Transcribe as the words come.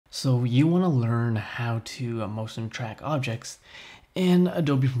So you want to learn how to motion track objects in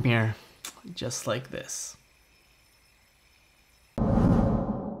Adobe Premiere just like this. Well,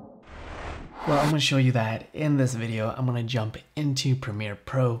 I'm going to show you that in this video. I'm going to jump into Premiere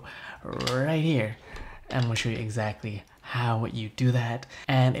Pro right here, and I'm going to show you exactly how you do that.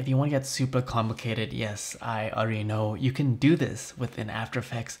 And if you want to get super complicated, yes, I already know you can do this within After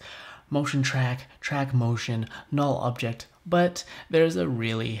Effects, motion track, track motion, null object, but there's a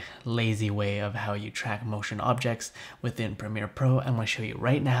really lazy way of how you track motion objects within Premiere Pro. I'm going to show you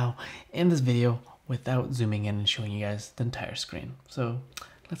right now in this video without zooming in and showing you guys the entire screen. So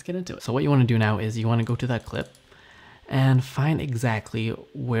let's get into it. So what you want to do now is you want to go to that clip and find exactly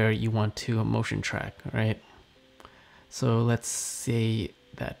where you want to motion track, right? So let's say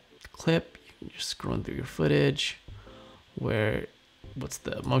that clip, you're scrolling through your footage, what's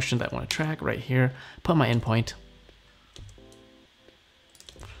the motion that I want to track right here, put my endpoint,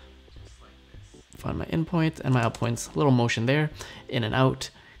 find my endpoint and my out points, little motion there, in and out,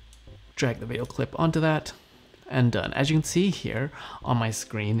 drag the video clip onto that, and done. As you can see here on my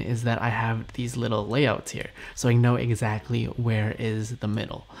screen is that I have these little layouts here, so I know exactly where is the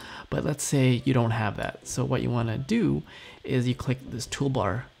middle. But let's say you don't have that. So what you want to do is you click this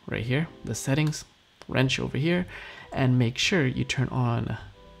toolbar right here, the settings, wrench over here, and make sure you turn on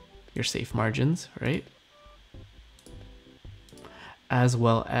your safe margins, right? As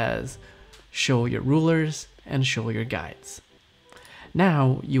well as show your rulers and show your guides.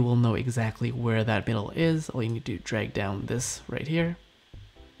 Now you will know exactly where that middle is. All you need to do, drag down this right here,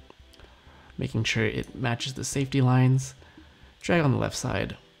 making sure it matches the safety lines, drag on the left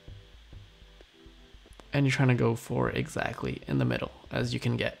side, and you're trying to go for exactly in the middle as you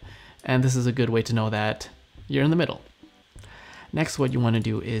can get. And this is a good way to know that you're in the middle. Next, what you want to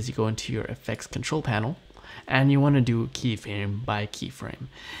do is you go into your effects control panel and you want to do keyframe by keyframe.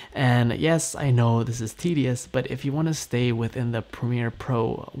 And yes, I know this is tedious, but if you want to stay within the Premiere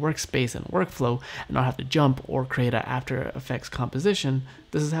Pro workspace and workflow and not have to jump or create an After Effects composition,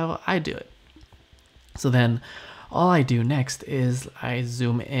 this is how I do it. So then all I do next is I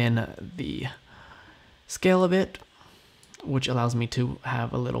zoom in the scale a bit, which allows me to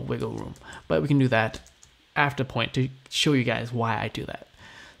have a little wiggle room, but we can do that after point to show you guys why I do that.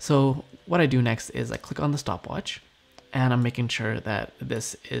 So what I do next is I click on the stopwatch and I'm making sure that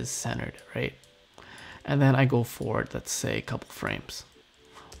this is centered, right? And then I go forward, let's say a couple frames.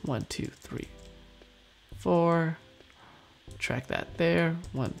 1, 2, 3, 4. Track that there.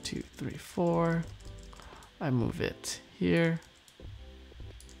 1, 2, 3, 4. I move it here.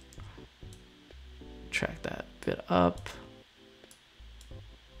 Track that bit up.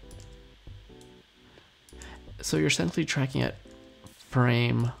 So you're essentially tracking it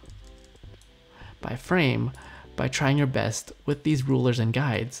frame by frame by trying your best with these rulers and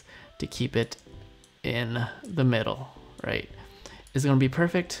guides to keep it in the middle, right? Is it going to be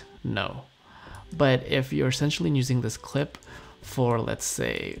perfect? No. But if you're essentially using this clip for, let's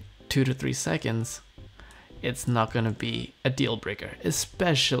say, 2 to 3 seconds, it's not going to be a deal breaker,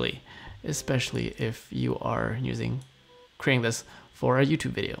 especially if you are creating this for a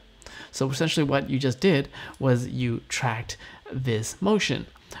YouTube video. So essentially what you just did was you tracked this motion,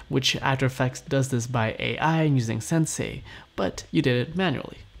 which After Effects does this by AI and using Sensei, but you did it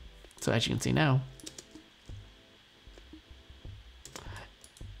manually. So as you can see now.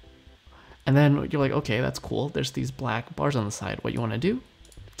 And then you're like, okay, that's cool. There's these black bars on the side. What you want to do?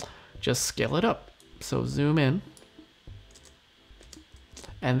 Just scale it up. So zoom in.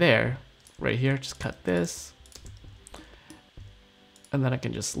 And there, right here, just cut this. And then I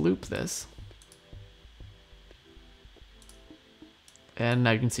can just loop this. And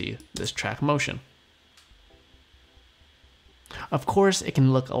now you can see this track motion. Of course, it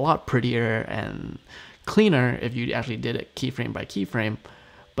can look a lot prettier and cleaner if you actually did it keyframe by keyframe,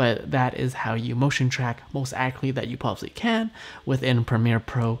 but that is how you motion track most accurately that you possibly can within Premiere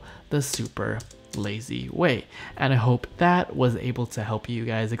Pro, the super lazy way. And I hope that was able to help you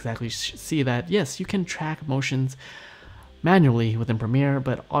guys exactly see that, yes, you can track motions manually within Premiere,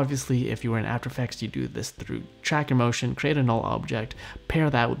 but obviously if you were in After Effects, you do this through track your motion, create a null object, pair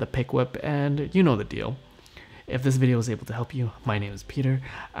that with the pick whip, and you know the deal. If this video was able to help you, my name is Peter.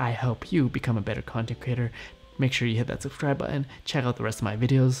 I help you become a better content creator. Make sure you hit that subscribe button, check out the rest of my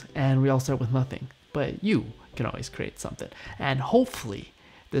videos, and we all start with nothing, but you can always create something. And hopefully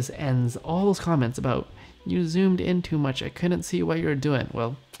this ends all those comments about you zoomed in too much, I couldn't see what you're doing.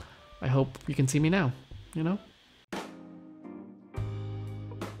 Well, I hope you can see me now, you know?